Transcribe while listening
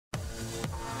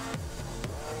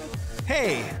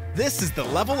Hey, this is the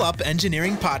Level Up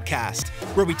Engineering Podcast,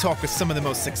 where we talk with some of the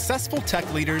most successful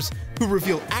tech leaders who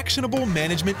reveal actionable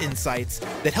management insights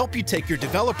that help you take your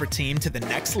developer team to the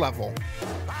next level.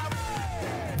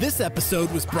 This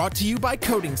episode was brought to you by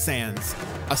Coding Sands,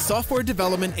 a software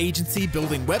development agency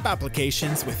building web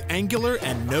applications with Angular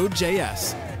and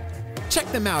Node.js. Check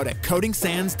them out at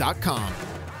codingsands.com.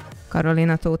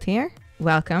 Carolina Toth here.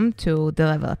 Welcome to the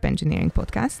Level Up Engineering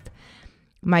Podcast.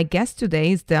 My guest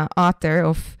today is the author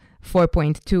of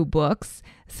 4.2 books,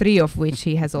 3 of which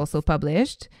he has also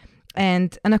published,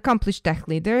 and an accomplished tech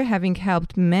leader, having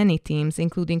helped many teams,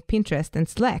 including Pinterest and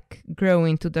Slack, grow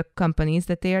into the companies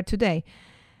that they are today.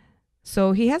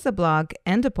 So he has a blog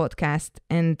and a podcast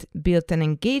and built an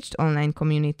engaged online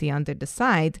community under the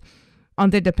side,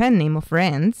 under the pen name of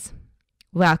Rands.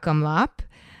 Welcome, Lopp.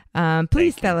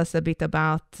 Please tell us a bit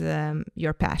about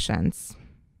your passions.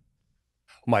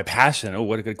 My passion? Oh,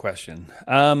 what a good question.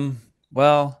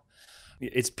 Well,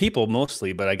 it's people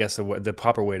mostly, but I guess the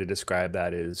proper way to describe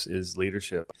that is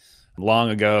leadership. Long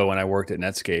ago, when I worked at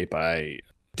Netscape, I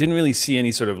didn't really see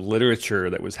any sort of literature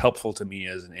that was helpful to me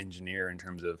as an engineer in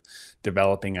terms of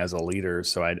developing as a leader.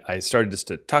 So I started just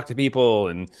to talk to people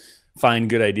and find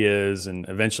good ideas and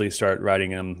eventually start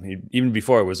writing them, even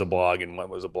before it was a blog and what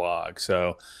was a blog.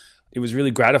 So it was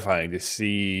really gratifying to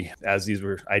see, as these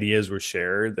ideas were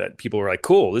shared, that people were like,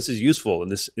 cool, this is useful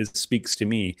and it speaks to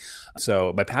me.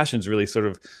 So my passion is really sort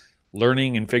of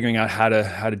learning and figuring out how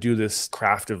to do this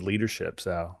craft of leadership.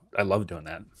 So I love doing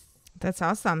that. That's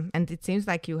awesome. And it seems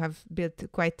like you have built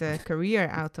quite a career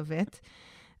out of it.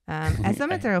 As a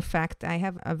matter of fact, I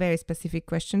have a very specific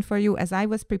question for you. As I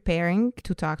was preparing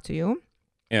to talk to you,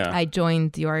 I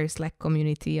joined your Slack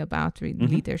community about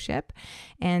leadership,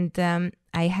 and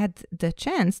I had the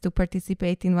chance to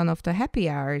participate in one of the happy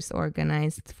hours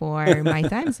organized for my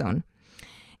time zone.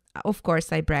 Of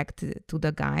course, I bragged to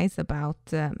the guys about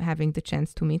having the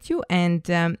chance to meet you, and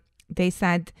they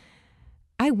said,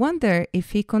 I wonder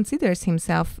if he considers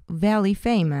himself Valley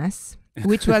famous,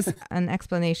 which was an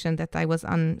explanation that I was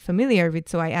unfamiliar with.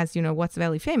 So I asked, what's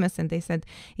Valley famous? And they said,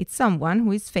 it's someone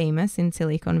who is famous in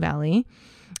Silicon Valley.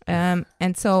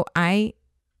 And so I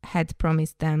had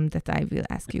promised them that I will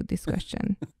ask you this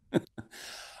question.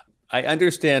 I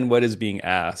understand what is being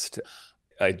asked.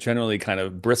 I generally kind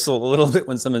of bristle a little bit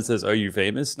when someone says, are you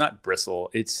famous? Not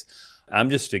bristle. I'm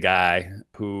just a guy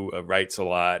who writes a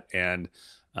lot and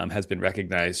has been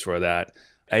recognized for that.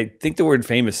 I think the word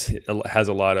famous has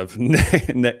a lot of,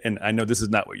 and I know this is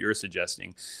not what you're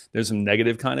suggesting, there's some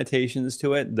negative connotations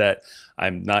to it that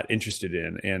I'm not interested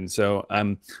in. And so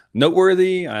I'm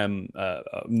noteworthy, I'm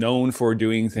known for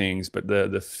doing things, but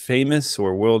the famous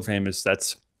or world famous,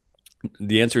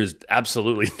 the answer is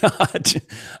absolutely not.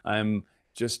 I'm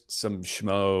just some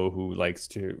schmo who likes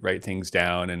to write things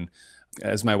down. And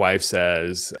as my wife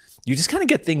says, you just kind of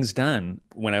get things done.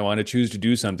 When I want to choose to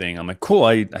do something, I'm like, cool,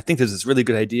 I think there's this really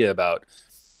good idea about,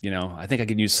 I think I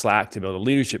could use Slack to build a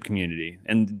leadership community.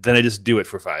 And then I just do it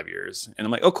for 5 years. And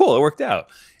I'm like, oh, cool, it worked out.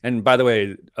 And by the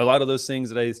way, a lot of those things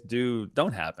that I do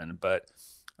don't happen, but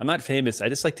I'm not famous. I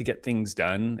just like to get things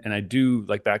done. And I do,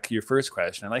 like, back to your first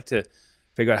question, I like to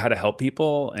figure out how to help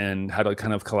people and how to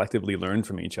kind of collectively learn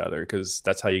from each other, because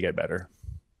that's how you get better.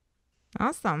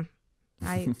 Awesome.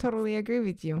 I totally agree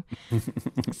with you.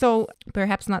 So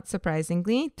perhaps not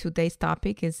surprisingly, today's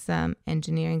topic is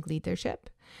engineering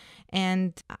leadership.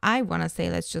 And I want to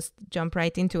say, let's just jump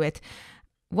right into it.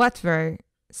 What were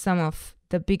some of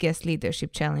the biggest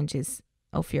leadership challenges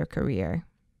of your career?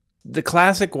 The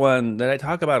classic one that I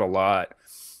talk about a lot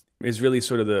is really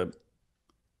sort of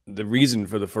the reason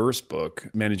for the first book,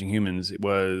 Managing Humans. It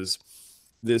was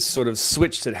this sort of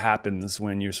switch that happens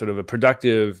when you're sort of a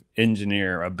productive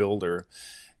engineer, a builder,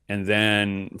 and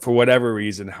then for whatever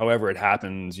reason, however it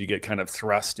happens, you get kind of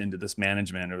thrust into this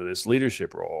management or this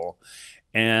leadership role.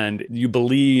 And you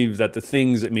believe that the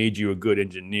things that made you a good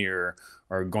engineer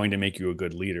are going to make you a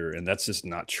good leader. And that's just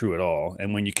not true at all.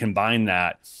 And when you combine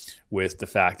that with the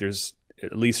fact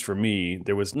at least for me,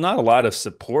 there was not a lot of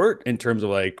support in terms of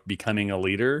like becoming a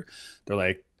leader. They're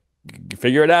like,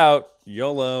 figure it out,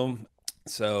 YOLO.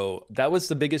 So that was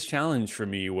the biggest challenge for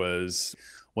me, was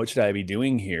what should I be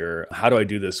doing here? How do I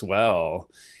do this well?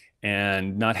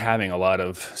 And not having a lot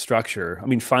of structure. I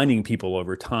mean, finding people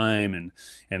over time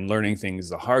and learning things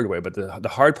the hard way. But the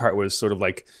hard part was sort of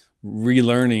like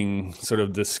relearning sort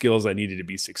of the skills I needed to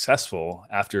be successful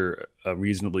after a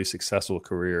reasonably successful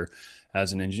career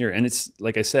as an engineer. And it's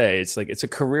like I say, it's a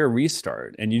career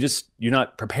restart, and you're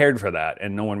not prepared for that.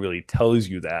 And no one really tells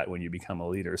you that when you become a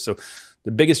leader. So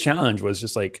the biggest challenge was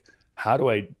just like, how do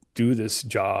I do this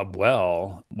job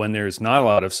well when there's not a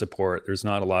lot of support, there's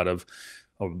not a lot of,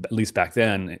 at least back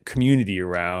then, community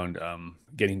around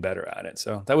getting better at it.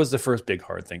 So that was the first big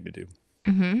hard thing to do.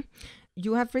 Mm-hmm.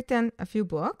 You have written a few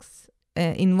books.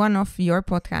 In one of your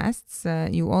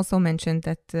podcasts, you also mentioned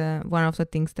that one of the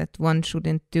things that one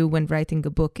shouldn't do when writing a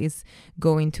book is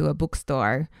go into a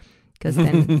bookstore, because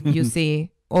then you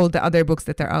see all the other books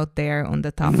that are out there on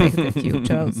the topic that you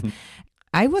chose.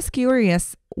 I was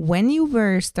curious, when you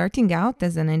were starting out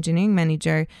as an engineering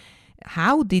manager,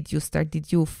 how did you start?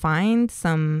 Did you find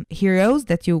some heroes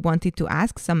that you wanted to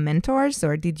ask, some mentors,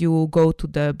 or did you go to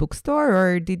the bookstore,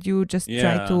 or did you just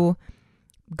try to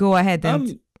go ahead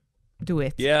and do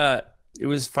it? Yeah, it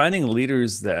was finding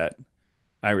leaders that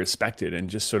I respected and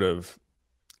just sort of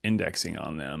indexing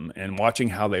on them and watching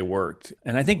how they worked.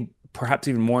 And I think perhaps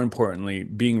even more importantly,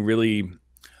 being really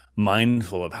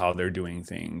mindful of how they're doing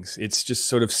things. It's just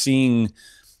sort of seeing,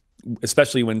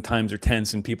 especially when times are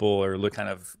tense and people are kind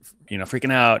of,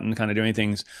 freaking out and kind of doing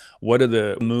things, what are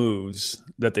the moves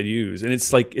that they use? And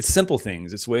it's like, it's simple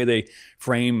things. It's the way they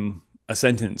frame a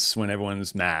sentence when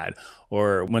everyone's mad,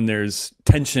 or when there's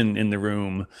tension in the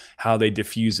room, how they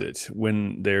diffuse it.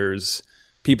 When there's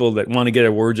people that want to get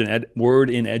a word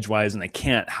in edgewise and they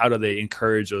can't, how do they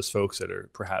encourage those folks that are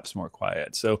perhaps more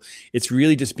quiet? So it's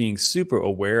really just being super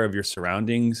aware of your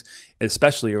surroundings,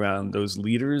 especially around those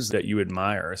leaders that you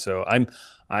admire. So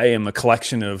I am a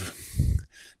collection of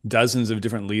dozens of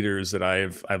different leaders that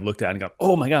I've looked at and gone,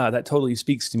 oh my God, that totally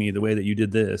speaks to me, the way that you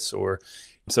did this. Or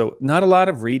so not a lot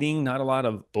of reading, not a lot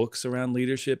of books around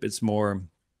leadership. It's more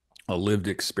a lived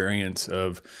experience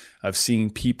of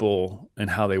seeing people and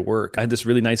how they work. I had this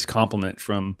really nice compliment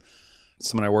from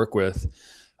someone I work with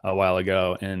a while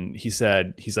ago, and he's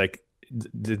like,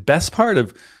 the best part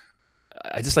of,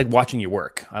 I just like watching you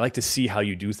work. I like to see how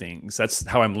you do things. That's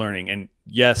how I'm learning. And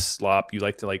yes, Lopp, you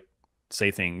like to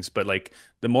say things, but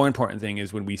the more important thing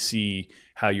is when we see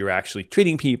how you're actually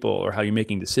treating people or how you're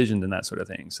making decisions and that sort of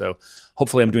thing. So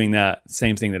hopefully I'm doing that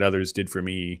same thing that others did for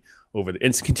me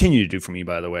and continue to do for me,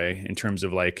 by the way, in terms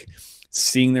of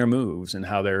seeing their moves and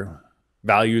how their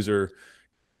values are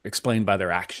explained by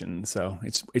their actions. So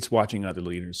it's watching other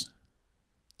leaders.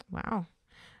 Wow.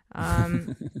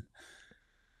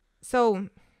 So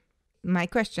my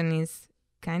question is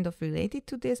kind of related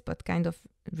to this, but kind of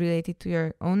related to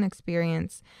your own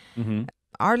experience. Mm-hmm.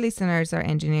 Our listeners are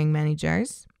engineering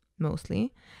managers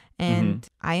mostly, and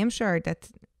I am sure that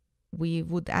we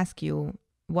would ask you,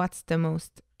 what's the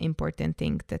most important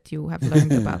thing that you have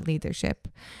learned about leadership?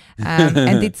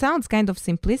 And it sounds kind of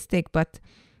simplistic, but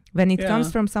when it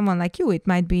comes from someone like you, it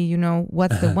might be,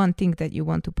 what's the one thing that you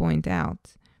want to point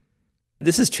out?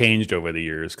 This has changed over the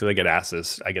years because I get asked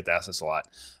this a lot,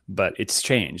 but it's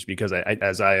changed because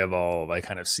as I evolve, I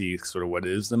kind of see sort of what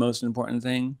is the most important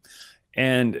thing.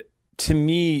 And to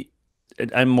me,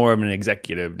 I'm more of an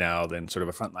executive now than sort of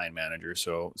a frontline manager.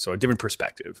 So a different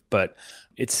perspective, but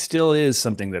it still is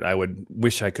something that I would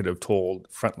wish I could have told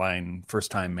frontline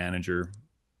first-time manager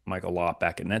Michael Lopp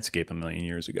back at Netscape a million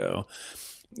years ago.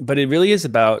 But it really is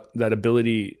about that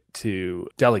ability to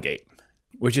delegate,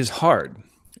 which is hard.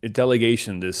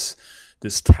 Delegation, this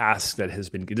task that has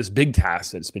been, this big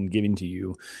task that's been given to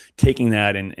you, taking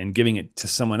that and giving it to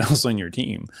someone else on your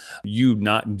team, you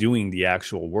not doing the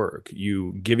actual work,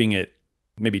 you giving it,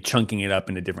 maybe chunking it up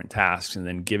into different tasks and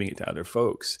then giving it to other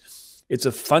folks. It's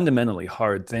a fundamentally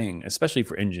hard thing, especially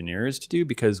for engineers to do,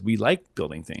 because we like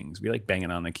building things. We like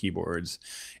banging on the keyboards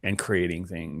and creating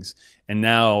things. And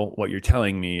now what you're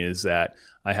telling me is that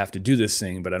I have to do this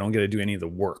thing, but I don't get to do any of the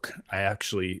work.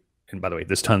 And by the way,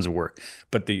 there's tons of work,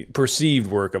 but the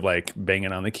perceived work of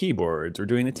banging on the keyboards or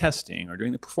doing the testing or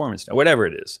doing the performance, whatever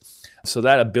it is. So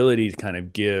that ability to kind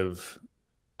of give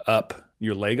up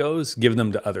your Legos, give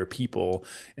them to other people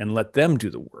and let them do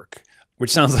the work,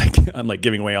 which sounds like I'm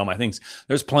giving away all my things.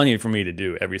 There's plenty for me to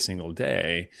do every single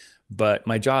day, but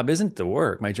my job isn't the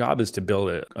work. My job is to build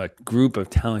a group of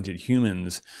talented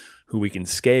humans who we can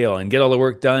scale and get all the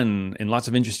work done in lots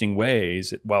of interesting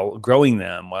ways while growing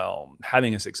them, while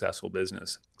having a successful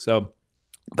business. So,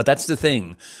 but that's the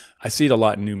thing. I see it a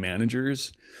lot in new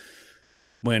managers.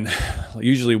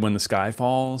 Usually when the sky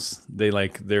falls,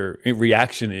 their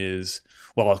reaction is,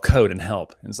 well, I'll code and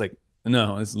help. And it's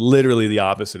no, it's literally the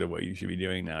opposite of what you should be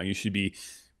doing now. You should be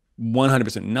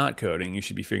 100% not coding. You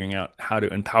should be figuring out how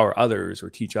to empower others or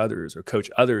teach others or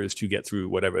coach others to get through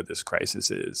whatever this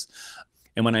crisis is.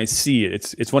 And when I see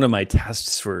it, it's one of my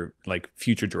tests for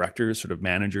future directors, sort of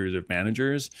managers of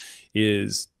managers,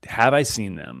 is have I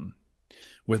seen them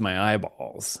with my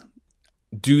eyeballs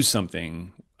do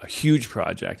something, a huge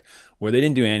project where they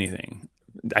didn't do anything,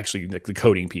 actually like the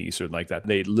coding piece or like that.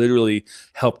 They literally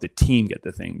help the team get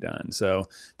the thing done. So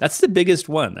that's the biggest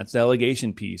one. That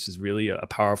delegation piece is really a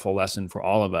powerful lesson for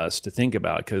all of us to think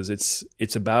about, because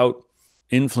it's about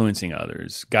influencing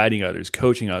others, guiding others,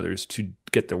 coaching others to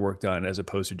get the work done as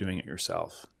opposed to doing it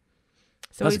yourself.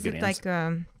 So is it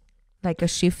like a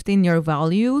shift in your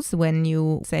values when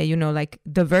you say, you know, like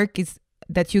the work is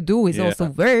that you do is also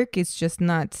work. It's just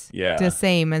not the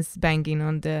same as banging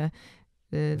on the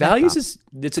values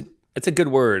laptop. It's a good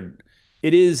word.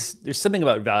 It is. There's something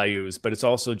about values, but it's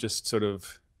also just sort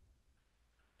of,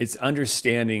 it's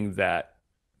understanding that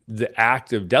the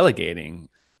act of delegating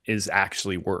is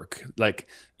actually work. Like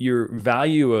your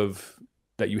value of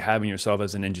that you have in yourself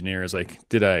as an engineer is like,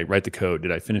 did I write the code?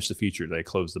 Did I finish the feature? Did I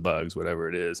close the bugs? Whatever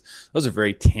it is. Those are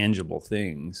very tangible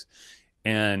things.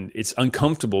 And it's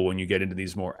uncomfortable when you get into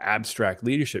these more abstract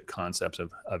leadership concepts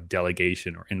of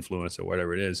delegation or influence or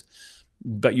whatever it is.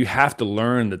 But you have to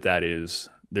learn that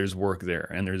there's work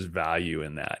there and there's value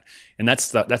in that. And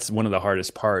that's one of the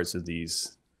hardest parts of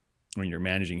these, when you're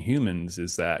managing humans,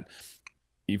 is that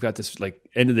you've got this, like,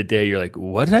 end of the day, you're like,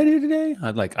 what did I do today?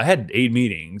 I had 8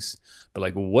 meetings, but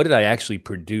like, what did I actually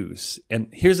produce? And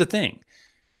here's the thing.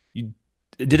 You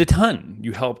did a ton.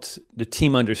 You helped the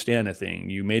team understand a thing.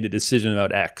 You made a decision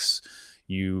about X.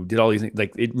 You did all these things.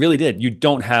 Like, it really did. You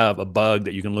don't have a bug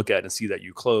that you can look at and see that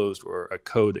you closed, or a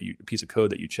piece of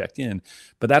code that you checked in,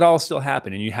 but that all still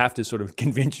happened. And you have to sort of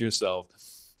convince yourself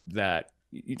that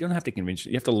you don't have to convince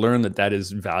you. You have to learn that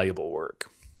is valuable work.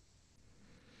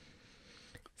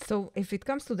 So if it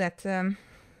comes to that,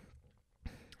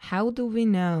 how do we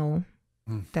know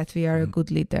that we are a good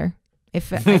leader?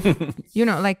 If you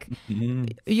know, like,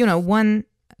 you know, one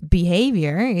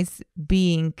behavior is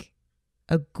being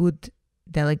a good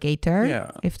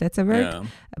delegator, if that's a word.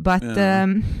 But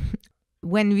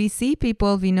when we see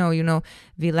people, we know, you know,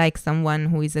 we like someone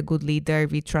who is a good leader,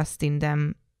 we trust in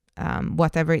them,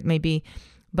 whatever it may be.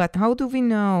 But how do we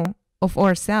know of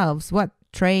ourselves? What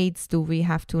traits do we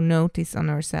have to notice on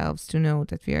ourselves to know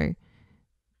that we are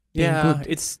being good?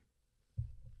 It's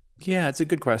a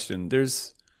good question.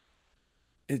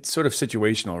 It's sort of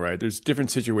situational, right? There's different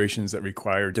situations that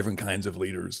require different kinds of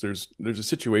leaders. There's a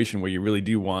situation where you really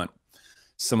do want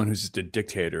someone who's just a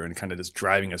dictator and kind of just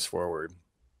driving us forward.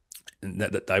 And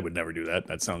that I would never do that.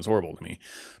 That sounds horrible to me.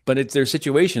 But there's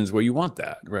situations where you want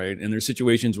that, right? And there's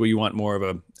situations where you want more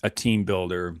of a team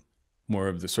builder, more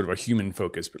of the sort of a human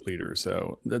focused leader.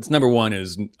 So that's number one,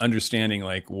 is understanding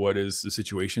like, what is the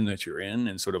situation that you're in,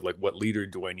 and sort of like, what leader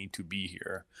do I need to be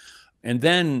here? And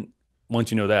then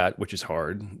once you know that, which is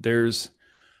hard,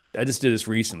 I just did this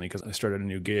recently because I started a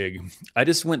new gig. I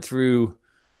just went through,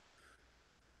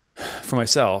 for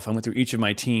myself, I went through each of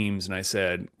my teams and I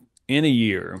said, in a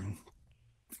year,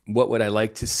 what would I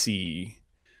like to see?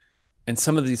 And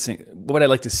some of these things, what would I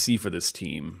like to see for this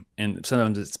team? And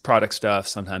sometimes it's product stuff,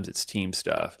 sometimes it's team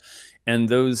stuff. And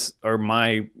those are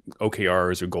my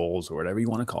OKRs or goals or whatever you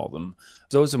want to call them.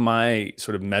 Those are my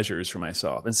sort of measures for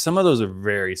myself. And some of those are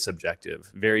very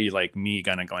subjective, very like me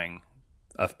kind of going,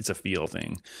 it's a feel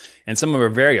thing. And some of them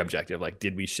are very objective, like,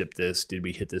 did we ship this? Did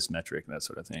we hit this metric? That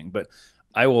sort of thing. But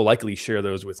I will likely share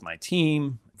those with my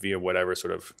team via whatever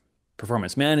sort of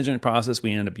performance management process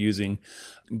we end up using.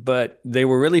 But they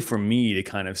were really for me to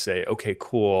kind of say, okay,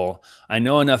 cool. I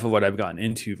know enough of what I've gotten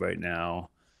into right now.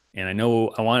 And I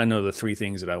want to know the 3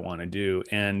 things that I want to do.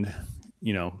 And,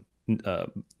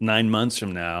 9 months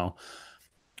from now,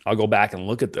 I'll go back and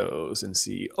look at those and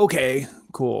see, okay,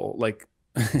 cool. Like,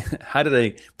 how did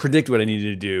I predict what I needed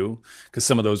to do? Because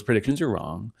some of those predictions are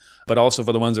wrong. But also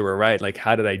for the ones that were right, like,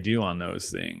 how did I do on those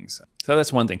things? So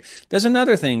that's one thing. There's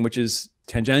another thing which is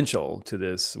tangential to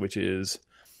this, which is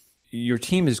your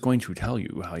team is going to tell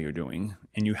you how you're doing,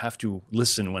 and you have to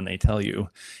listen when they tell you.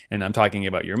 And I'm talking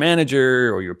about your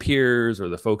manager or your peers or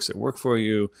the folks that work for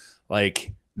you.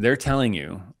 Like, they're telling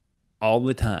you all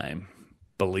the time,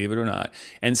 believe it or not.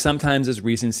 And sometimes it's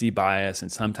recency bias,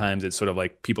 and sometimes it's sort of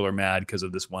like people are mad because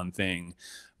of this one thing.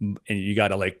 And you got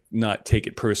to like not take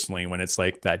it personally when it's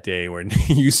like that day when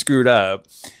you screwed up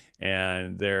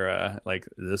and they're like,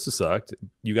 this has sucked.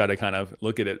 You got to kind of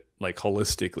look at it like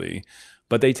holistically.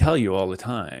 But they tell you all the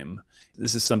time.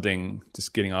 This is something,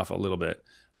 just getting off a little bit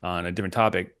on a different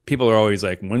topic. People are always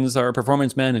like, when is our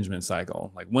performance management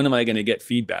cycle? Like, when am I going to get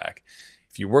feedback?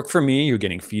 If you work for me, you're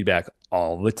getting feedback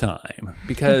all the time,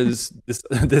 because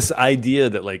this idea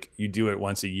that like you do it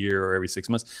once a year or every 6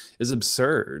 months is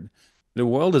absurd. The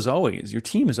world is always, your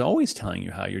team is always telling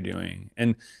you how you're doing.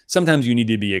 And sometimes you need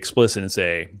to be explicit and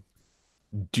say,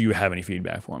 do you have any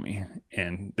feedback for me?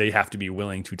 And they have to be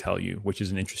willing to tell you, which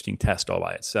is an interesting test all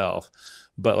by itself.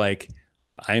 But like,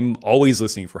 I'm always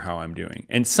listening for how I'm doing.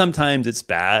 And sometimes it's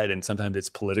bad and sometimes it's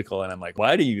political. And I'm like,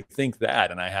 why do you think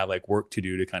that? And I have like work to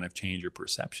do to kind of change your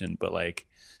perception. But like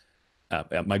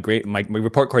my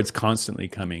report card's constantly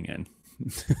coming in.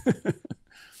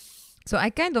 So I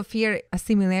kind of hear a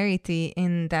similarity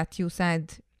in that you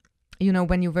said, you know,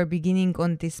 when you were beginning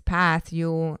on this path,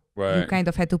 you kind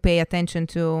of had to pay attention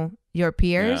to your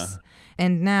peers. Yeah.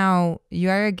 And now you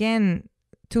are again,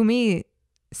 to me,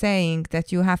 saying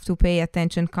that you have to pay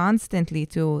attention constantly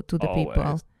to the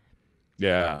people.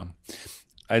 Yeah.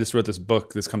 I just wrote this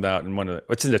book that's come out, and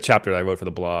it's in the chapter that I wrote for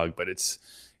the blog, but it's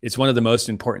one of the most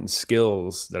important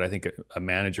skills that I think a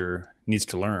manager needs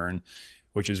to learn,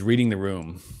 which is reading the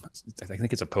room. I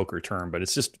think it's a poker term, but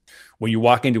it's just when you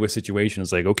walk into a situation,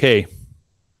 it's like, okay,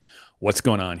 what's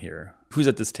going on here? Who's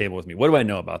at this table with me? What do I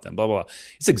know about them? Blah, blah, blah.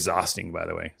 It's exhausting, by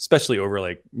the way, especially over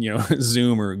like, you know,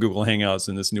 Zoom or Google Hangouts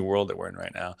in this new world that we're in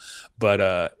right now.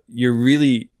 But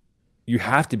you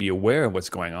have to be aware of what's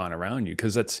going on around you,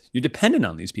 because you're dependent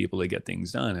on these people to get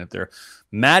things done. If they're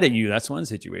mad at you, that's one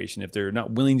situation. If they're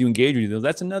not willing to engage with you,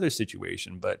 that's another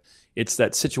situation. But it's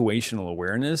that situational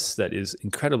awareness that is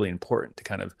incredibly important to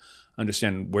kind of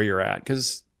understand where you're at,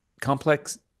 because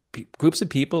complex groups of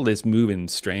people just move in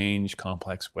strange,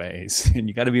 complex ways, and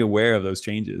you got to be aware of those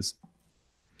changes.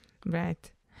 Right.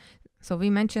 So we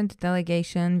mentioned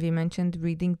delegation, we mentioned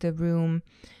reading the room.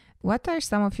 What are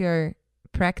some of your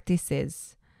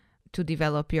practices to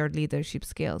develop your leadership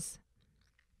skills?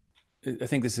 I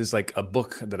think this is like a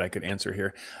book that I could answer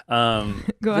here.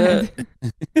 Go ahead.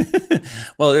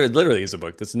 Well, there literally is a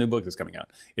book. That's a new book that's coming out.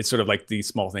 It's sort of like these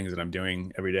small things that I'm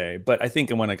doing every day. But I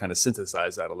think I want to kind of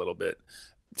synthesize that a little bit.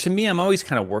 To me, I'm always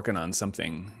kind of working on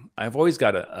something. I've always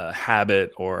got a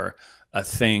habit or a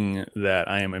thing that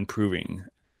I am improving.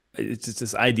 It's just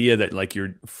this idea that like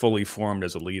you're fully formed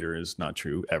as a leader is not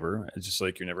true ever. It's just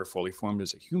like you're never fully formed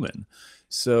as a human.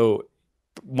 So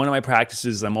one of my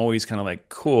practices, I'm always kind of like,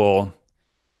 cool,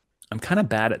 I'm kind of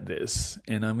bad at this.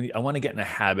 And I want to get in a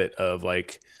habit of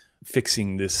like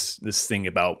fixing this thing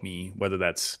about me, whether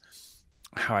that's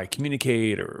how I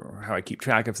communicate or how I keep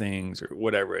track of things or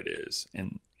whatever it is.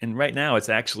 And right now it's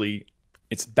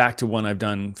back to one I've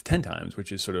done 10 times,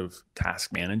 which is sort of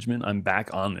task management. I'm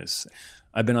back on this.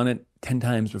 I've been on it 10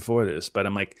 times before this, but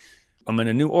I'm in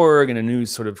a new org and a new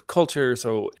sort of culture.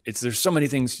 So there's so many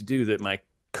things to do that my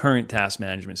current task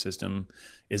management system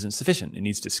isn't sufficient. It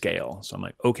needs to scale. So I'm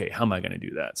like, okay, how am I going to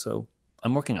do that? So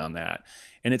I'm working on that.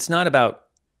 And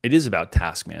it is about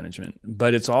task management,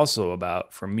 but it's also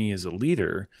about, for me as a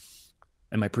leader,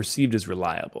 am I perceived as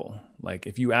reliable? Like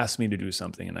if you ask me to do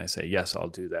something and I say, yes, I'll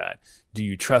do that, do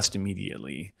you trust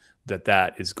immediately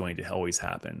that is going to always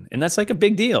happen? And that's like a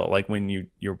big deal. Like when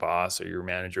your boss or your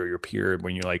manager or your peer,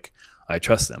 when you're like, I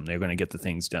trust them, they're going to get the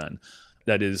things done.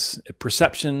 That is a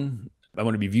perception. I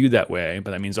want to be viewed that way,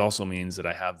 but that also means that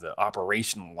I have the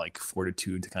operational like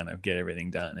fortitude to kind of get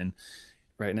everything done. And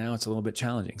right now it's a little bit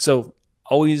challenging. So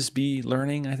always be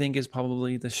learning, I think, is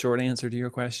probably the short answer to your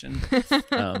question. If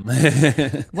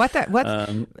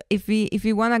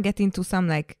we want to get into some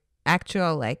like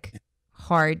actual like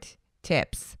hard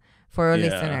tips for our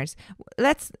listeners,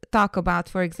 let's talk about,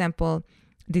 for example,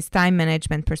 this time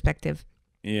management perspective.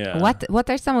 Yeah. What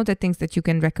are some of the things that you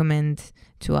can recommend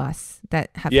to us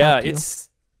that have helped you?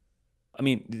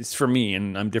 It's for me,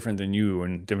 and I'm different than you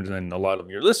and different than a lot of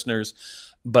your listeners.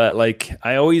 But like,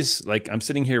 I always I'm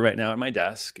sitting here right now at my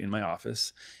desk in my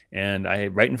office, and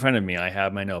right in front of me, I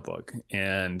have my notebook.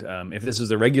 And if this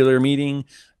was a regular meeting,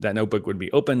 that notebook would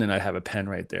be open and I'd have a pen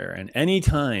right there. And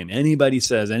anytime anybody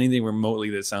says anything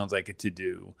remotely that sounds like a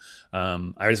to-do,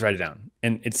 I just write it down.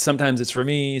 And sometimes it's for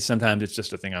me, sometimes it's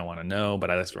just a thing I want to know,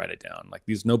 but I just write it down. Like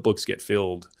these notebooks get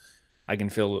filled. I can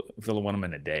fill one of them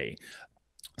in a day.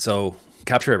 So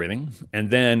capture everything. And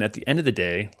then at the end of the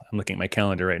day, I'm looking at my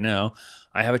calendar right now,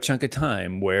 I have a chunk of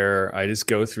time where I just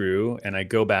go through and I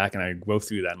go back and I go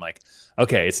through that. I'm like,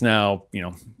 okay, it's now,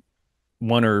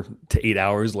 1 to 8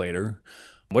 hours later.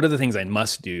 What are the things I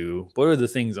must do? What are the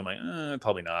things I'm like,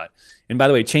 probably not. And by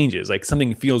the way, it changes. Like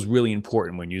something feels really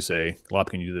important when you say, Lopp,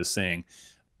 can you do this thing?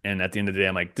 And at the end of the day,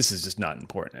 I'm like, this is just not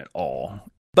important at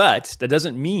all. But that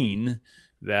doesn't mean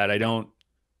that I don't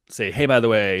say, hey, by the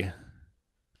way,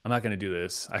 I'm not going to do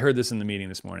this. I heard this in the meeting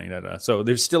this morning. So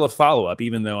there's still a follow-up,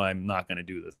 even though I'm not going to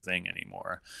do the thing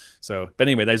anymore. So, but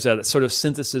anyway, there's a sort of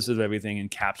synthesis of everything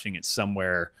and capturing it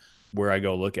somewhere where I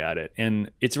go look at it. And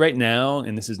it's right now,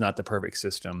 and this is not the perfect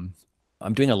system.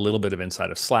 I'm doing a little bit of inside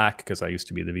of Slack because I used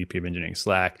to be the VP of engineering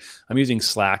Slack. I'm using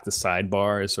Slack, the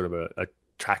sidebar, as sort of a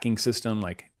tracking system,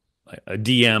 like a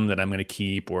DM that I'm going to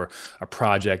keep or a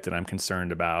project that I'm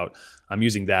concerned about. I'm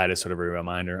using that as sort of a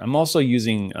reminder. I'm also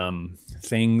using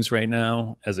things right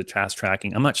now as a task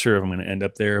tracking. I'm not sure if I'm going to end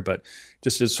up there, but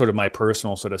just as sort of my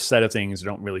personal sort of set of things that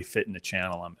don't really fit in the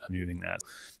channel, I'm using that.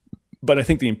 But I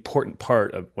think the important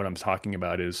part of what I'm talking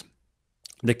about is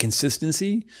the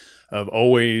consistency of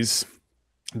always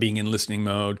being in listening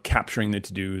mode, capturing the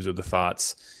to-dos or the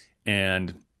thoughts,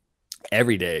 and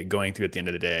every day going through at the end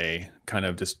of the day, kind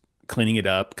of just cleaning it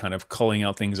up, kind of culling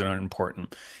out things that aren't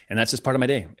important. And that's just part of my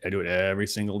day. I do it every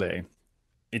single day.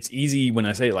 It's easy when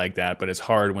I say it like that, but it's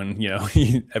hard when,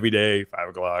 every day, 5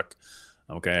 o'clock,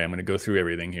 okay, I'm going to go through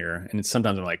everything here. And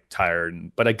sometimes I'm like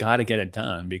tired, but I got to get it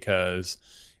done because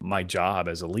my job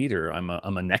as a leader, I'm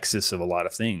a nexus of a lot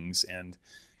of things. And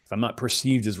if I'm not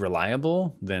perceived as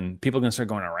reliable, then people are going to start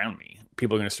going around me.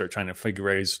 People are going to start trying to figure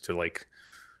ways to like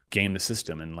game the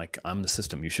system. And like, I'm the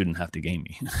system. You shouldn't have to game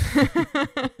me.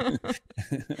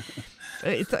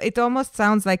 It almost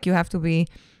sounds like you have to be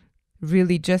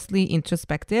religiously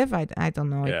introspective. I don't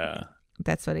know. Yeah.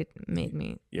 That's what it made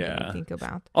me think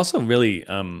about. Also really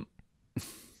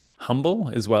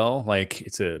humble as well. Like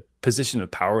it's a position of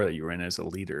power that you're in as a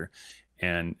leader,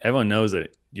 and everyone knows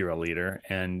that you're a leader.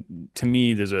 And to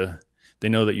me, they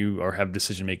know that you have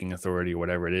decision-making authority or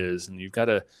whatever it is. And you've got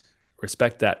to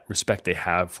respect that respect they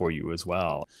have for you as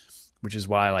well, which is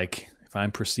why like, if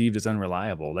I'm perceived as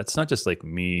unreliable, that's not just like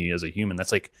me as a human,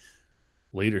 that's like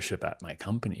leadership at my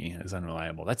company is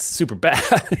unreliable. That's super bad.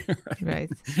 Right.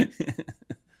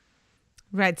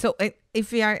 Right. So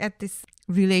if we are at this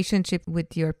relationship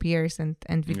with your peers and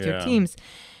with your teams,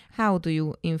 how do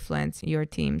you influence your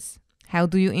teams? How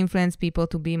do you influence people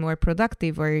to be more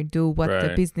productive or do what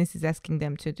the business is asking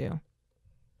them to do?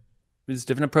 There's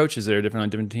different approaches there, different on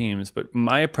different teams. But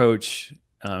my approach,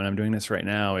 and I'm doing this right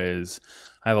now, is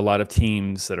I have a lot of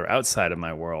teams that are outside of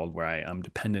my world where I'm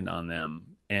dependent on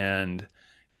them. And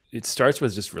it starts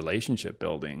with just relationship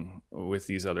building with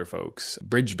these other folks,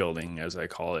 bridge building, as I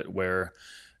call it, where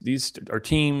these are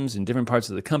teams in different parts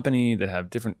of the company that have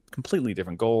completely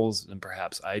different goals than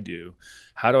perhaps I do.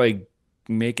 How do I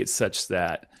make it such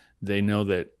that they know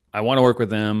that I want to work with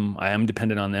them, I am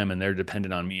dependent on them, and they're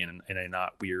dependent on me in a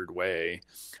not weird way?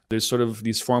 There's sort of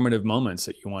these formative moments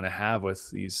that you want to have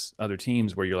with these other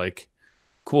teams where you're like,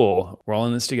 cool, we're all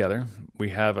in this together. We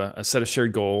have a set of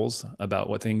shared goals about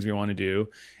what things we want to do.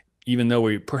 Even though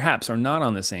we perhaps are not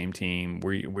on the same team,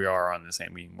 we are on the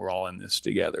same team. We're all in this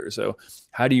together. So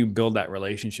how do you build that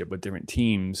relationship with different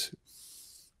teams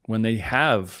when they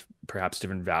have perhaps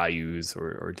different values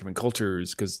or different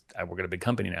cultures? Because I work at a big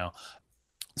company now.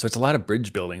 So it's a lot of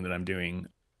bridge building that I'm doing,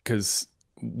 because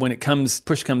when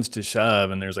push comes to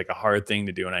shove and there's like a hard thing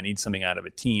to do and I need something out of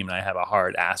a team and I have a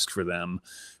hard ask for them,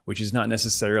 which is not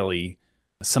necessarily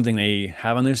something they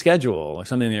have on their schedule or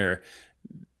something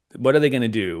what are they going to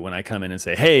do when I come in and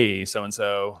say, hey,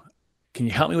 so-and-so, can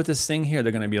you help me with this thing here?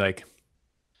 They're going to be like,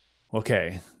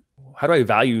 okay, how do I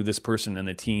value this person and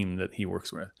the team that he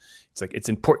works with? It's like, it's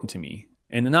important to me,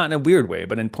 and not in a weird way,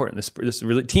 but important. This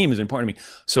team is important to me.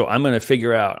 So I'm going to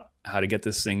figure out how to get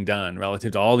this thing done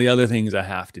relative to all the other things I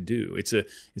have to do. It's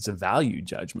a value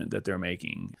judgment that they're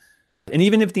making. And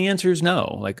even if the answer is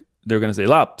no, like they're going to say,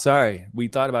 Lopp, sorry, we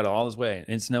thought about it all this way.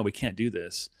 And it's no, we can't do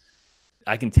this.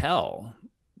 I can tell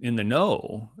in the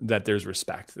no that there's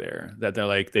respect there, that they're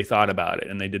like, they thought about it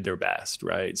and they did their best,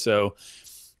 right? So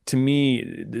to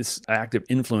me, this act of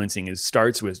influencing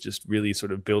starts with just really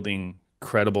sort of building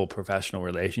credible professional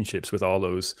relationships with all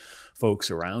those folks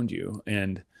around you.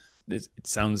 And it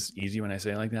sounds easy when I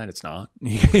say it like that. It's not.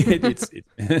 You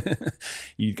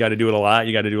got to do it a lot.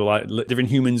 You got to do a lot. Different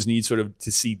humans need sort of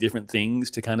to see different things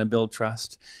to kind of build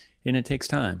trust, and it takes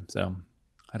time. So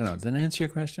I don't know. Did that answer your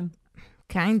question?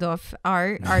 Kind of.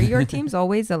 Are your teams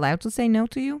always allowed to say no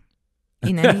to you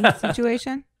in any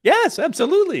situation? Yes,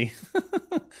 absolutely.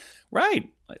 Right.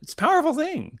 It's a powerful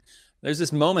thing. There's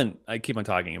this moment, I keep on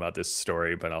talking about this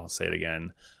story, but I'll say it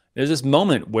again. There's this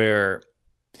moment where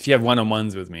if you have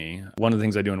one-on-ones with me, one of the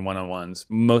things I do in one-on-ones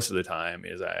most of the time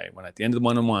is when at the end of the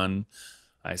one-on-one,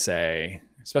 I say,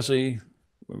 especially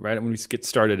right when we get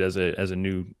started as a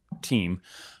new team,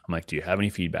 I'm like, do you have any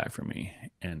feedback for me?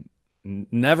 And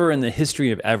never in the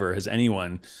history of ever has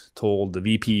anyone told the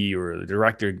VP or the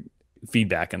director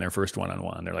feedback in their first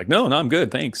one-on-one. They're like, no, I'm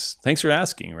good. Thanks for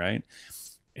asking, right?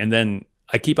 And then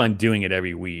I keep on doing it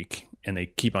every week and they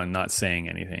keep on not saying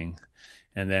anything.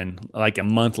 And then like a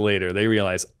month later, they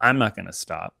realize I'm not going to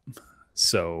stop.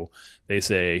 So they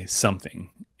say something,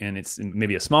 and it's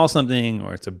maybe a small something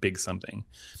or it's a big something.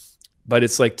 But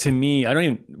it's like, to me,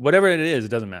 whatever it is, it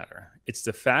doesn't matter. It's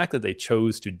the fact that they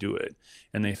chose to do it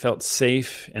and they felt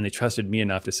safe and they trusted me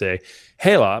enough to say,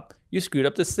 hey, Lopp, you screwed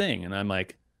up this thing. And I'm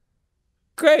like,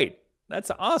 great.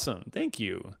 That's awesome. Thank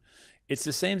you. It's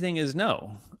the same thing as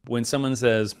no. When someone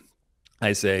says,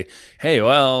 I say, hey,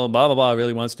 well, blah, blah, blah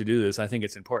really wants to do this. I think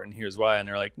it's important. Here's why. And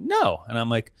they're like, no. And I'm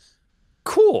like,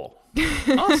 cool.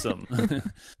 Awesome.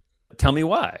 Tell me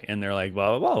why. And they're like,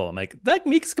 blah, blah, blah. I'm like, that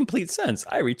makes complete sense.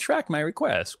 I retract my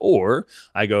request. Or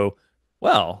I go,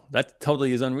 well, that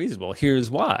totally is unreasonable. Here's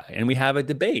why. And we have a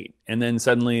debate. And then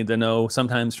suddenly the no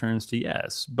sometimes turns to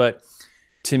yes. But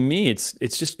to me, it's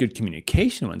just good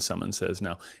communication when someone says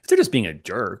no. If they're just being a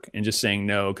jerk and just saying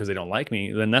no because they don't like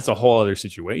me, then that's a whole other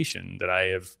situation that I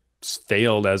have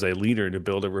failed as a leader to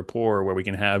build a rapport where we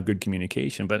can have good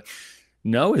communication. But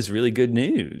no is really good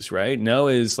news, right? No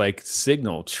is like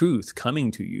signal, truth coming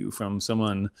to you from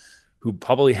someone who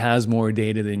probably has more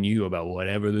data than you about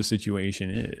whatever the situation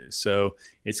is. So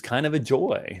it's kind of a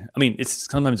joy. I mean, it's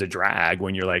sometimes a drag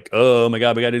when you're like, oh my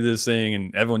God, we got to do this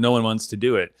thing and no one wants to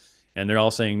do it. And they're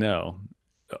all saying no.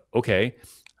 Okay.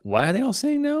 Why are they all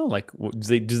saying no? Like,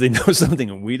 do they know something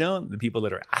and we don't? The people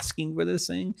that are asking for this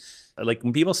thing? Like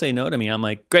when people say no to me, I'm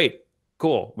like, great,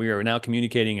 cool. We are now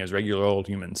communicating as regular old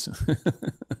humans.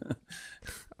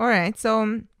 All right.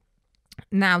 So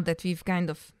now that we've kind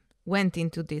of went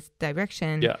into this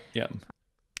direction, yeah.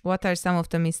 What are some of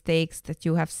the mistakes that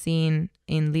you have seen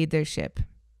in leadership?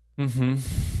 Mm-hmm.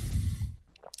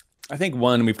 I think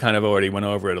one, we've kind of already went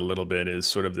over it a little bit, is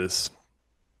sort of this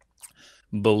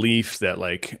belief that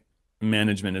like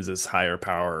management is this higher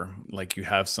power, like you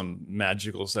have some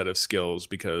magical set of skills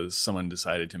because someone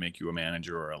decided to make you a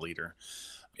manager or a leader.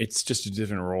 It's just a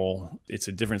different role. It's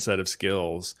a different set of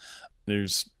skills.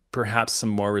 There's perhaps some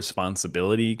more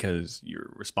responsibility because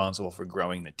you're responsible for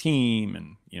growing the team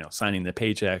and, you know, signing the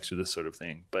paychecks or this sort of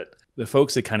thing. But the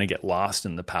folks that kind of get lost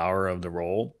in the power of the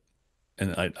role,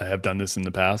 and I have done this in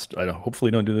the past,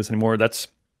 hopefully don't do this anymore. That's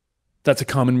a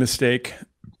common mistake.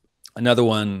 Another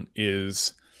one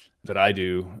is that I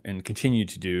do and continue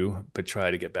to do, but try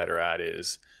to get better at,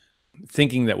 is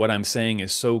thinking that what I'm saying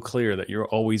is so clear that you're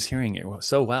always hearing it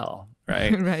so well,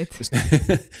 right? Right.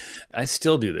 I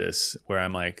still do this where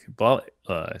I'm like, well,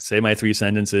 say my 3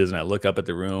 sentences and I look up at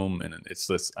the room and it's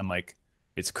this, I'm like,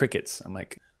 it's crickets. I'm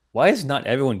like, why is not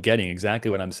everyone getting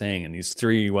exactly what I'm saying in these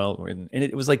 3 and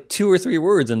it was like 2 or 3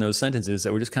 words in those sentences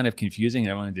that were just kind of confusing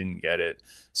and everyone didn't get it.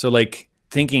 So like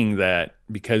thinking that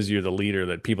because you're the leader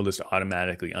that people just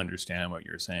automatically understand what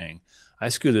you're saying. I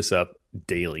screw this up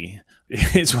daily.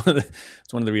 It's one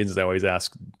of the reasons I always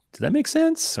ask, did that make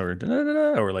sense? Or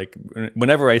or like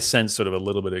whenever I sense sort of a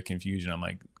little bit of confusion, I'm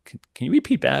like, can you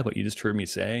repeat back what you just heard me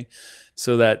say?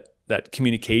 So that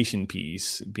communication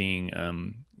piece being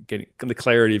getting the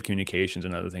clarity of communication is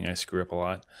another thing I screw up a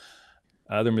lot.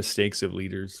 Other mistakes of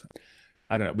leaders,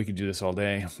 I don't know, we could do this all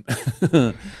day.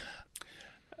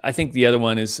 I think the other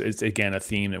one is again a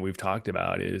theme that we've talked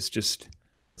about, is just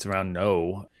it's around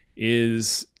no,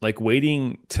 is like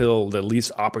waiting till the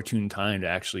least opportune time to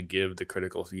actually give the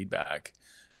critical feedback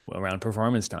around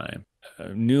performance time.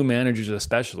 New managers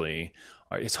especially,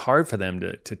 it's hard for them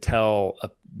to tell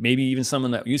maybe even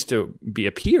someone that used to be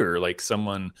a peer, like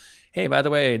someone, hey, by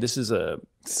the way, this is a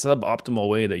suboptimal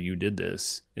way that you did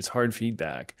this. It's hard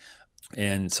feedback.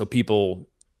 And so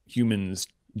humans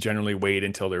generally wait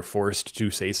until they're forced to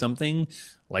say something,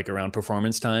 like around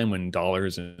performance time when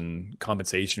dollars and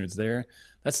compensation is there.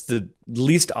 That's the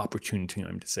least opportune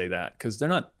time to say that, because they're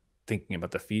not thinking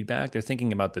about the feedback. They're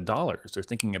thinking about the dollars. They're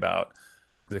thinking about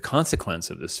the consequence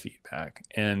of this feedback.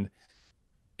 And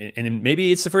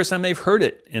maybe it's the first time they've heard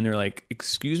it and they're like,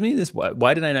 excuse me,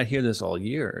 why did I not hear this all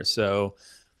year? So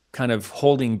kind of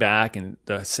holding back and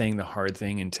saying the hard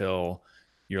thing until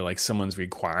you're like someone's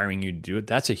requiring you to do it.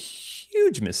 That's a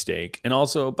huge mistake. And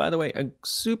also, by the way, a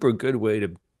super good way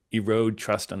to erode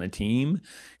trust on the team,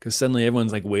 because suddenly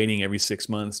everyone's like waiting every 6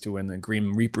 months to when the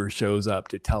Grim Reaper shows up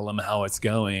to tell them how it's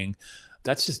going.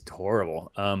 That's just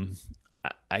horrible.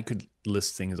 I could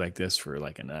list things like this for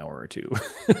like an hour or two.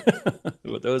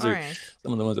 But those are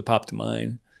some of the ones that pop to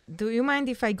mind. Do you mind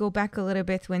if I go back a little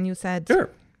bit when you said Sure.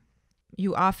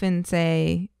 You often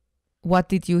say, what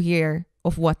did you hear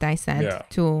of what I said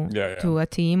to a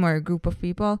team or a group of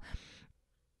people?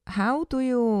 How do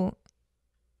you,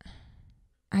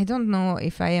 I don't know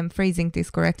if I am phrasing this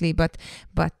correctly, but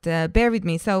bear with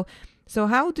me. So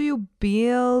how do you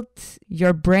build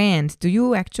your brand? Do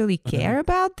you actually care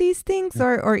about these things,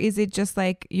 or is it just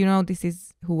like, this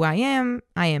is who I am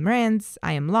Rands,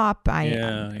 I am Lopp,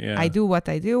 I do what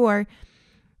I do? Or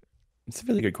it's a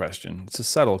really good question. It's a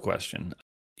subtle question.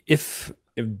 If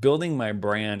building my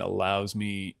brand allows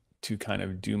me to kind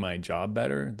of do my job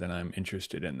better, then I'm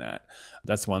interested in that.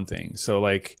 That's one thing. So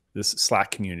like this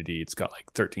Slack community, it's got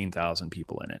like 13,000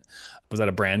 people in it. Was that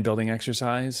a brand building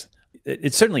exercise?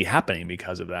 It's certainly happening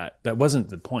because of that. That wasn't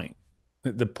the point.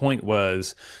 The point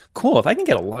was, cool, if I can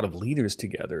get a lot of leaders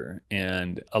together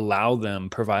and allow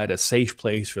them, provide a safe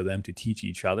place for them to teach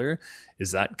each other,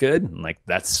 is that good? And like,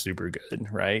 that's super good,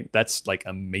 right? That's like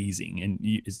amazing. And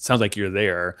it sounds like you're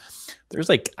there. There's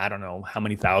like, I don't know how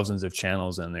many thousands of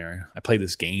channels in there. I play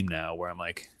this game now where I'm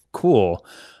like, cool.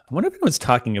 I wonder if anyone's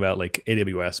talking about like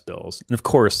AWS bills. And of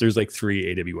course, there's like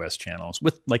 3 AWS channels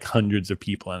with like hundreds of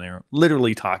people in there,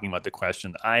 literally talking about the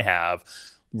question that I have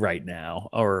right now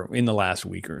or in the last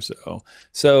week or so.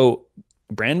 So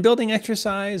brand building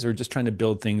exercise or just trying to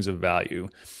build things of value,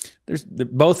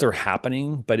 both are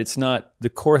happening, but it's not, the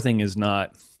core thing is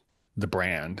not the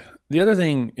brand. The other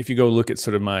thing, if you go look at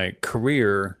sort of my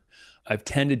career, I've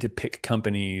tended to pick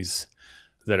companies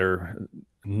that are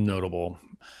notable: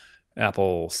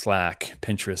 Apple, Slack,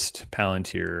 Pinterest,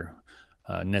 Palantir,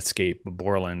 Netscape,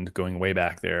 Borland, going way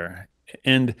back there.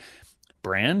 And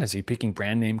brand, is he picking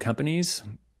brand name companies?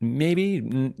 Maybe,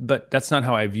 but that's not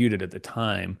how I viewed it at the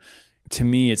time. To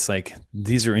me, it's like,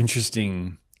 these are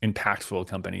interesting, impactful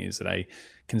companies that I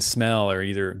can smell are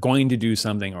either going to do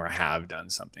something or have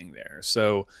done something there.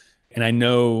 So, and I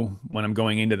know when I'm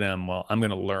going into them, well, I'm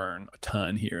going to learn a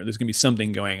ton here. There's going to be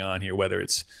something going on here, whether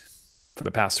it's for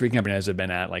the past 3 companies I've been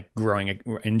at, like growing an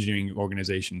engineering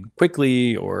organization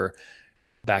quickly, or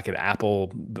back at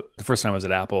Apple, the first time I was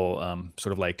at Apple,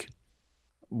 sort of like,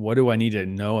 what do I need to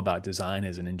know about design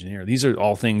as an engineer? These are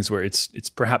all things where it's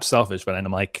perhaps selfish, but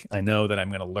I'm like, I know that I'm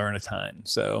going to learn a ton.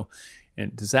 So,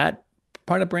 and does that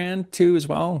part of brand too as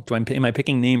well? Am I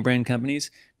picking name brand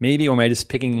companies? Maybe, or am I just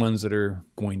picking ones that are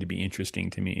going to be interesting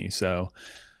to me? So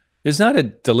there's not a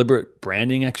deliberate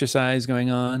branding exercise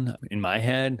going on in my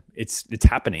head. It's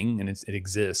happening and it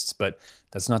exists, but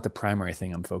that's not the primary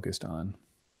thing I'm focused on.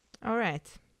 All right.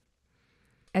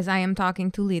 As I am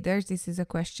talking to leaders, this is a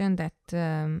question that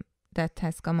that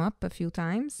has come up a few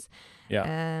times.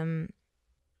 Yeah.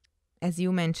 As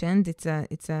you mentioned, it's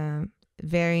a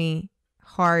very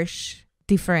harsh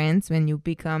difference when you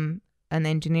become an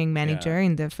engineering manager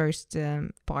in the first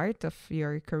part of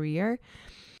your career.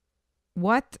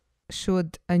 What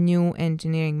should a new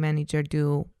engineering manager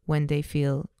do when they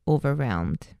feel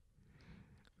overwhelmed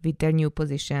with their new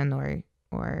position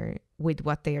or with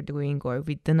what they are doing or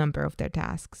with the number of their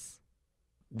tasks?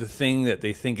 The thing that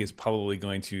they think is probably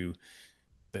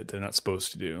that they're not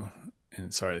supposed to do.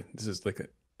 And sorry, this is like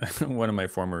one of my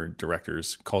former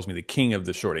directors calls me the king of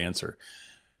the short answer.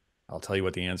 I'll tell you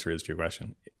what the answer is to your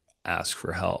question. Ask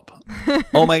for help.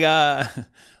 Oh my God.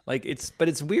 But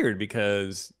it's weird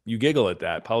because you giggle at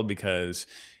that, probably because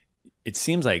it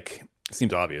seems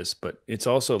obvious, but it's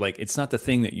also like, it's not the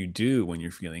thing that you do when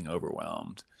you're feeling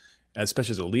overwhelmed,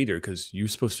 especially as a leader, because you're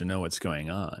supposed to know what's going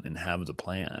on and have the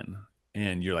plan.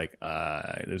 And you're like,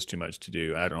 there's too much to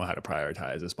do. I don't know how to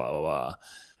prioritize this, blah, blah,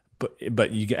 blah.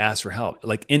 But you can ask for help,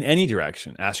 like in any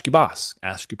direction. Ask your boss,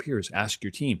 ask your peers, ask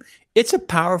your team. It's a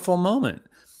powerful moment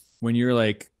when you're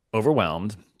like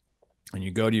overwhelmed and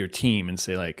you go to your team and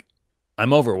say like,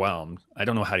 I'm overwhelmed. I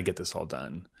don't know how to get this all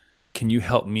done. Can you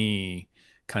help me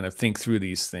kind of think through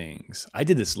these things? I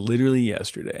did this literally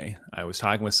yesterday. I was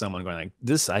talking with someone going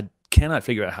like, I cannot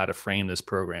figure out how to frame this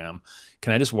program.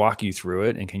 Can I just walk you through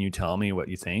it? And can you tell me what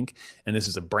you think? And this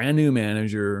is a brand new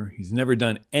manager. He's never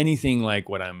done anything like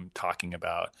what I'm talking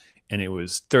about. And it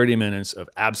was 30 minutes of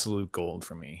absolute gold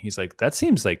for me. He's like, that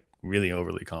seems like really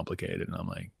overly complicated. And I'm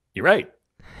like, you're right.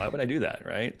 Why would I do that?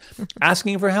 Right.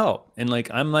 Asking for help. And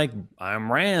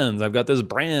I'm Rands. I've got this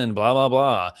brand, blah, blah,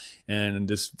 blah. And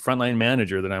this frontline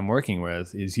manager that I'm working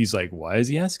with he's like, why is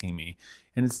he asking me?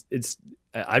 And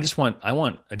I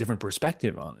want a different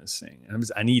perspective on this thing. And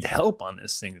I need help on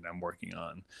this thing that I'm working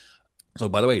on. So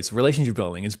by the way, it's relationship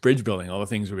building, it's bridge building, all the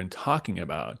things we've been talking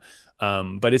about.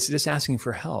 But it's just asking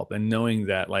for help and knowing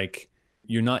that like,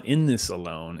 you're not in this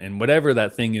alone, and whatever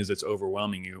that thing is that's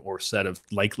overwhelming you, or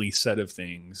likely set of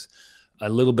things, a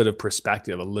little bit of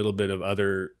perspective, a little bit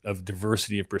of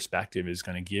diversity of perspective is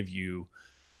going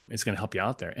to help you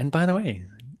out there. And by the way,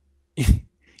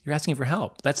 you're asking for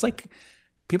help. That's like,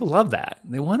 people love that.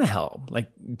 They want to help, like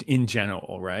in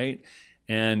general, right?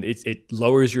 And it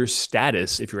lowers your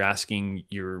status if you're asking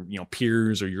your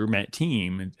peers or your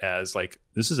team as like,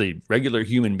 this is a regular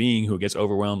human being who gets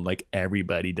overwhelmed like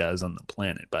everybody does on the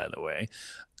planet, by the way.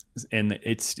 And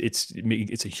it's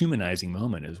a humanizing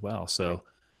moment as well. So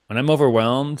when I'm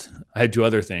overwhelmed, I do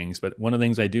other things, but one of the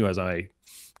things I do is I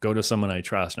go to someone I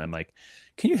trust and I'm like,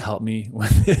 can you help me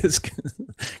with this?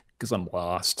 Because I'm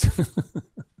lost.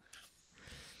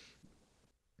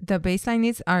 the baseline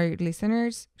is our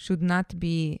listeners should not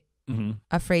be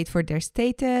afraid for their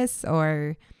status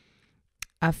or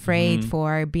afraid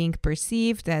for being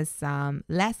perceived as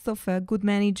less of a good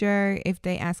manager if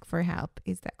they ask for help.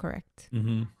 Is that correct?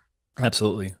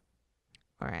 Absolutely.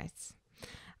 All right.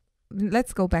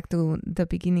 Let's go back to the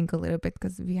beginning a little bit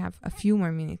because we have a few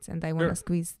more minutes and I want to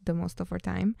squeeze the most of our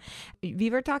time. We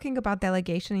were talking about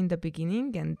delegation in the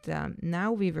beginning, and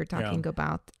now we were talking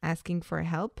about asking for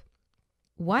help.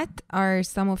 What are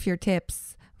some of your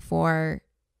tips for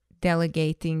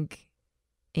delegating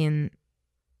in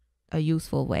a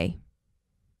useful way?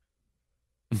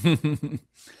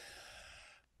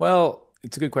 Well,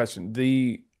 it's a good question.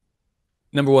 The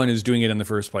number one is doing it in the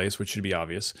first place, which should be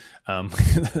obvious.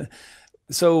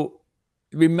 So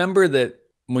remember that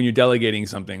when you're delegating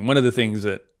something, one of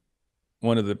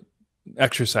the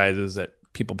exercises that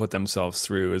people put themselves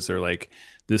through is they're like,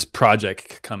 this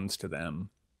project comes to them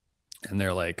and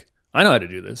they're like, I know how to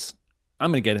do this.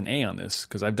 I'm going to get an A on this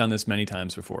because I've done this many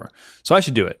times before. So I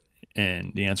should do it.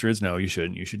 And the answer is no, you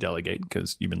shouldn't. You should delegate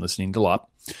because you've been listening to Lopp.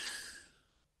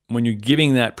 When you're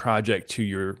giving that project to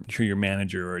your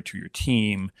manager or to your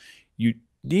team, you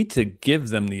need to give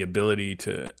them the ability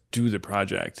to do the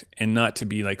project and not to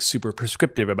be like super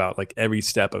prescriptive about like every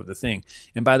step of the thing.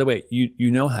 And by the way,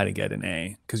 you know how to get an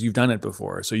A because you've done it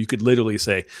before. So you could literally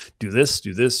say, do this,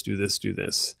 do this, do this, do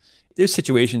this. There's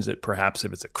situations that perhaps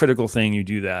if it's a critical thing, you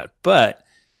do that, but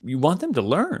you want them to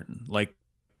learn. Like,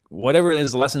 whatever it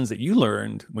is, the lessons that you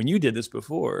learned when you did this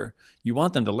before, you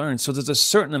want them to learn. So there's a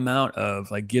certain amount of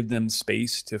like, give them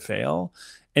space to fail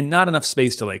and not enough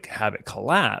space to like have it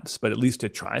collapse, but at least to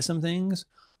try some things.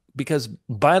 Because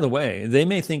by the way, they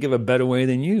may think of a better way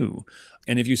than you.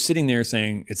 And if you're sitting there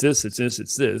saying, it's this, it's this,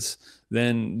 it's this,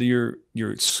 then you're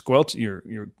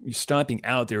stomping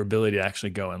out their ability to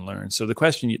actually go and learn. So the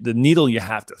question, the needle you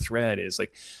have to thread is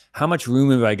like, how much room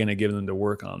am I going to give them to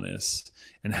work on this?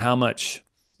 And how much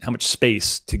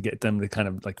space to get them to kind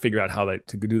of like figure out how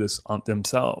to do this on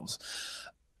themselves.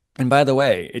 And by the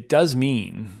way, it does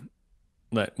mean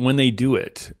that when they do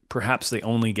it, perhaps they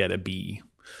only get a B.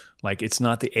 Like it's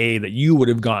not the A that you would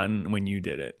have gotten when you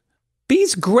did it.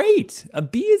 B's great. A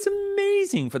B is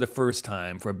amazing for the first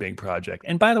time for a big project.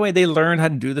 And by the way, they learned how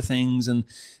to do the things and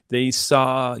they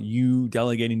saw you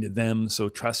delegating to them. So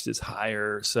trust is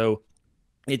higher. So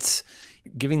it's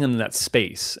giving them that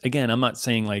space. Again, I'm not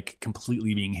saying like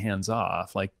completely being hands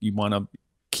off. Like you want to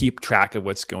keep track of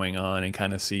what's going on and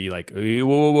kind of see like, whoa,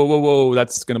 whoa, whoa, whoa, whoa,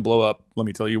 that's going to blow up. Let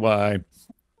me tell you why.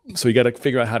 So you got to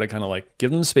figure out how to kind of like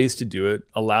give them space to do it,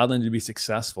 allow them to be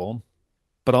successful,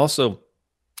 but also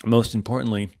most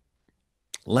importantly,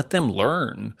 let them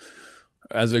learn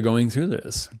as they're going through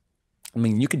this. I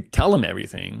mean, you could tell them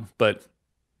everything, but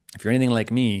if you're anything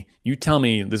like me, you tell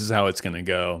me this is how it's going to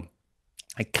go.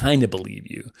 I kind of believe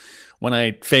you. When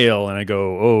I fail and I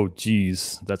go, oh,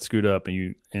 geez, that screwed up,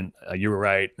 and you were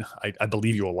right, I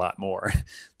believe you a lot more.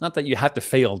 Not that you have to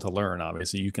fail to learn,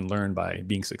 obviously. You can learn by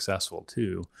being successful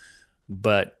too.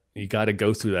 But you got to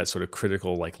go through that sort of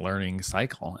critical like learning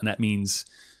cycle. And that means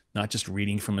not just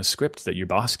reading from a script that your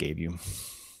boss gave you.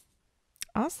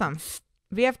 Awesome.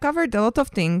 We have covered a lot of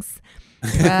things.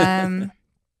 And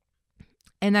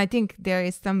I think there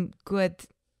is some good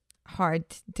hard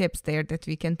tips there that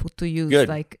we can put to use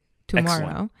like tomorrow.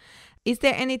 Excellent. Is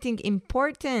there anything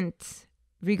important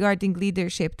regarding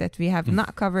leadership that we have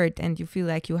not covered and you feel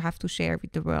like you have to share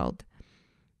with the world?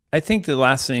 I think the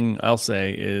last thing I'll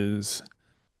say is,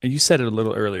 and you said it a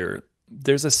little earlier,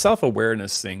 there's a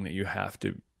self-awareness thing that you have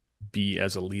to be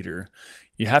as a leader.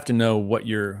 You have to know what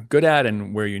you're good at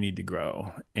and where you need to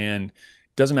grow. And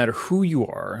doesn't matter who you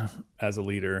are as a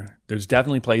leader, there's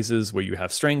definitely places where you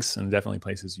have strengths and definitely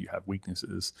places you have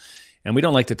weaknesses. And we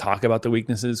don't like to talk about the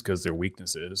weaknesses because they're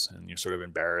weaknesses and you're sort of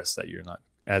embarrassed that you're not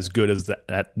as good as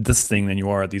at this thing than you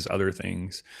are at these other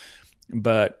things.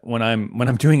 But when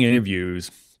I'm doing interviews,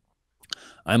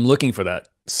 I'm looking for that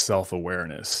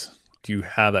self-awareness. Do you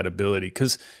have that ability?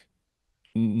 Because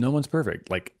no one's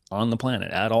perfect, like on the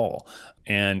planet at all.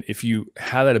 And if you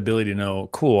have that ability to know,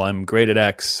 cool, I'm great at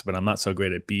X, but I'm not so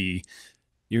great at B,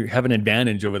 you have an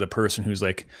advantage over the person who's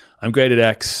like, I'm great at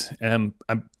X and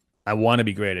I want to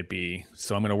be great at B.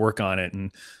 So I'm going to work on it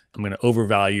and I'm going to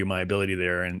overvalue my ability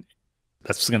there. And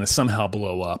that's going to somehow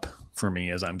blow up for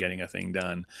me as I'm getting a thing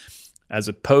done. As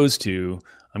opposed to,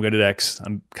 I'm good at X,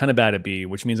 I'm kind of bad at B,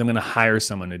 which means I'm going to hire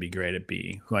someone to be great at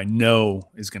B, who I know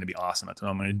is going to be awesome at it.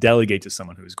 I'm going to delegate to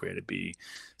someone who's great at B.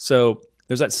 So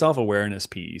there's that self-awareness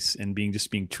piece and being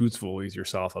truthful with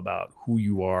yourself about who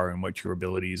you are and what your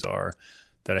abilities are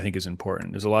that I think is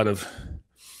important. There's a lot of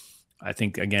I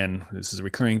think, again, this is a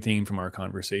recurring theme from our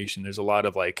conversation. There's a lot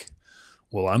of like,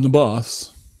 well, I'm the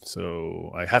boss,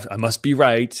 so I must be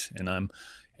right.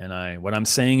 What I'm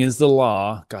saying is the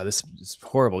law. God, this is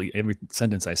horrible. Every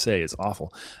sentence I say is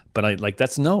awful, but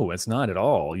it's not at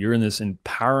all. You're in this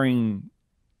empowering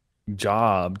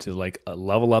job to like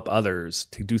level up others,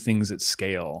 to do things at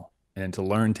scale and to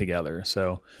learn together.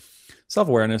 So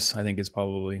self-awareness, I think, is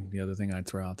probably the other thing I'd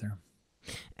throw out there.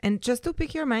 And just to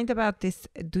pick your mind about this,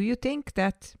 do you think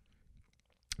that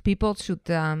people should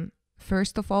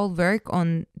first of all work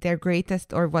on their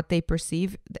greatest, or what they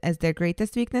perceive as their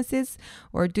greatest weaknesses?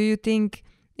 Or do you think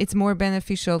it's more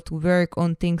beneficial to work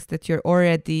on things that you're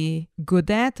already good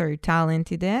at or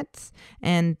talented at,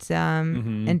 and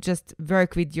just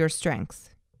work with your strengths?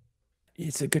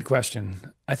 It's a good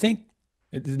question. I think,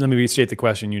 let me restate the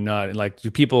question. You're not like,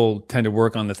 do people tend to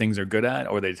work on the things they're good at,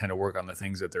 or they tend to work on the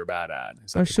things that they're bad at?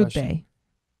 Or should they?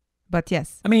 But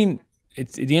yes. I mean,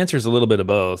 the answer is a little bit of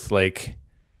both. Like,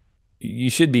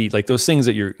 you should be like those things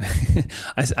that you're,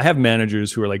 I have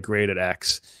managers who are like great at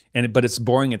X, but it's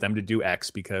boring at them to do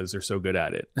X because they're so good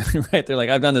at it, right? They're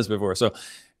like, I've done this before. So,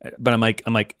 but I'm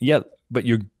like, yeah, but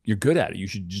you're good at it. You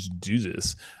should just do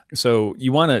this. So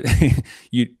you want to,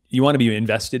 you want to be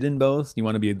invested in both. You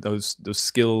want to be those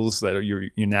skills that you're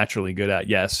naturally good at.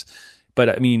 Yes. But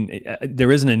I mean,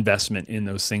 there is an investment in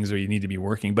those things where you need to be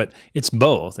working, but it's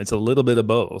both. It's a little bit of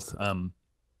both.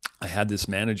 I had this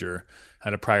manager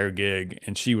at a prior gig,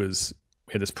 and we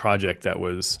had this project that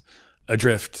was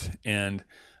adrift, and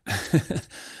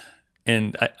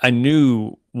and I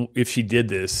knew if she did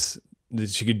this, that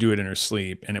she could do it in her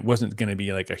sleep, and it wasn't going to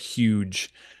be like a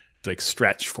huge like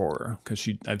stretch for her, because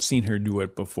I've seen her do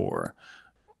it before,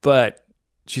 but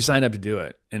she signed up to do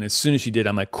it. And as soon as she did,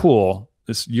 I'm like, cool,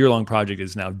 this year-long project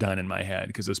is now done in my head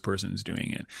because this person is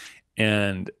doing it.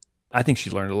 And I think she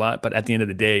learned a lot, but at the end of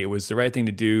the day, it was the right thing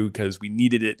to do because we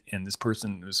needed it. And this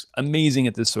person was amazing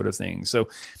at this sort of thing. So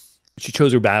she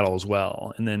chose her battles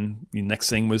well. And then the next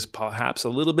thing was perhaps a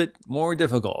little bit more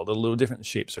difficult, a little different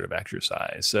shape sort of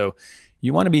exercise. So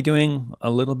you want to be doing a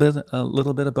little bit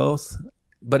of both,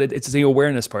 but it's the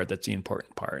awareness part that's the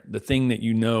important part. The thing that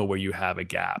you know where you have a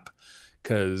gap,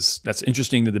 because that's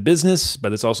interesting to the business,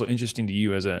 but it's also interesting to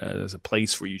you as a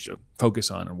place where you should focus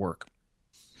on and work.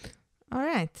 All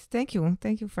right. Thank you.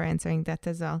 Thank you for answering that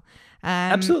as well.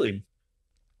 Absolutely.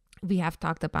 We have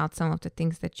talked about some of the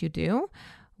things that you do.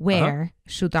 Where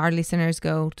should our listeners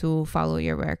go to follow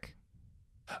your work?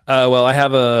 Well, I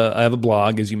have a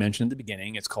blog, as you mentioned at the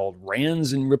beginning. It's called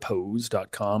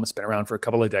randsandrepose.com. It's been around for a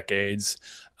couple of decades.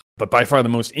 But by far the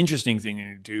most interesting thing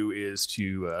to do is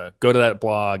to go to that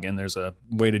blog, and there's a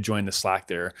way to join the Slack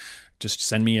there. Just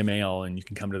send me a mail and you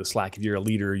can come to the Slack. If you're a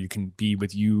leader, you can be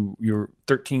with your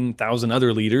 13,000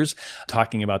 other leaders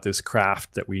talking about this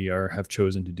craft that we have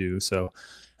chosen to do. So,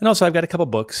 and also I've got a couple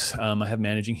books. I have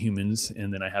Managing Humans,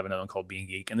 and then I have another one called Being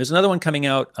Geek. And there's another one coming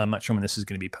out. I'm not sure when this is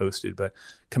going to be posted, but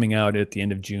coming out at the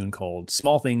end of June called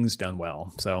Small Things Done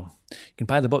Well. So you can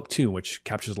buy the book too, which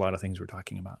captures a lot of things we're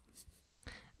talking about.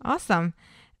 Awesome.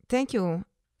 Thank you.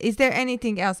 Is there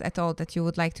anything else at all that you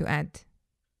would like to add?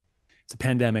 It's a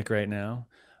pandemic right now.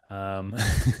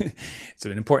 It's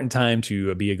an important time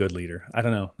to be a good leader. I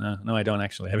don't know. No, I don't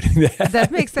actually have anything to add.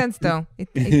 That makes sense, though.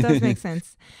 It does make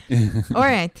sense. All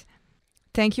right.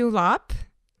 Thank you, Lopp.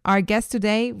 Our guest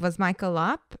today was Michael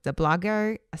Lopp, the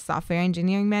blogger, a software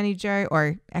engineering manager,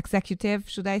 or executive,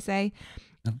 should I say,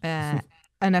 an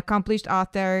accomplished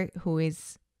author who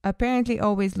is apparently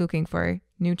always looking for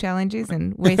new challenges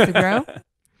and ways to grow.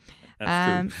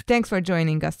 That's true. Thanks for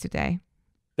joining us today.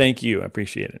 Thank you. I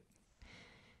appreciate it.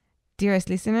 Dearest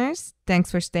listeners, thanks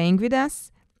for staying with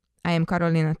us. I am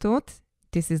Karolina Tóth.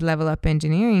 This is Level Up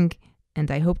Engineering,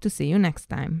 and I hope to see you next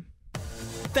time.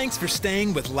 Thanks for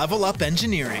staying with Level Up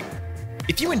Engineering.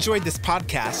 If you enjoyed this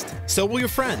podcast, so will your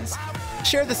friends.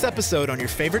 Share this episode on your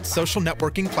favorite social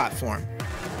networking platform.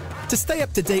 To stay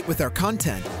up to date with our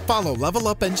content, follow Level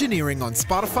Up Engineering on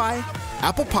Spotify,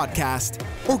 Apple Podcast,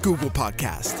 or Google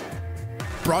Podcast.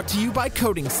 Brought to you by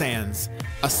Coding Sans,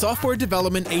 a software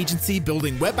development agency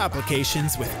building web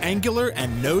applications with Angular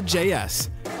and Node.js.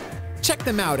 Check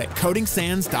them out at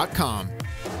codingsans.com.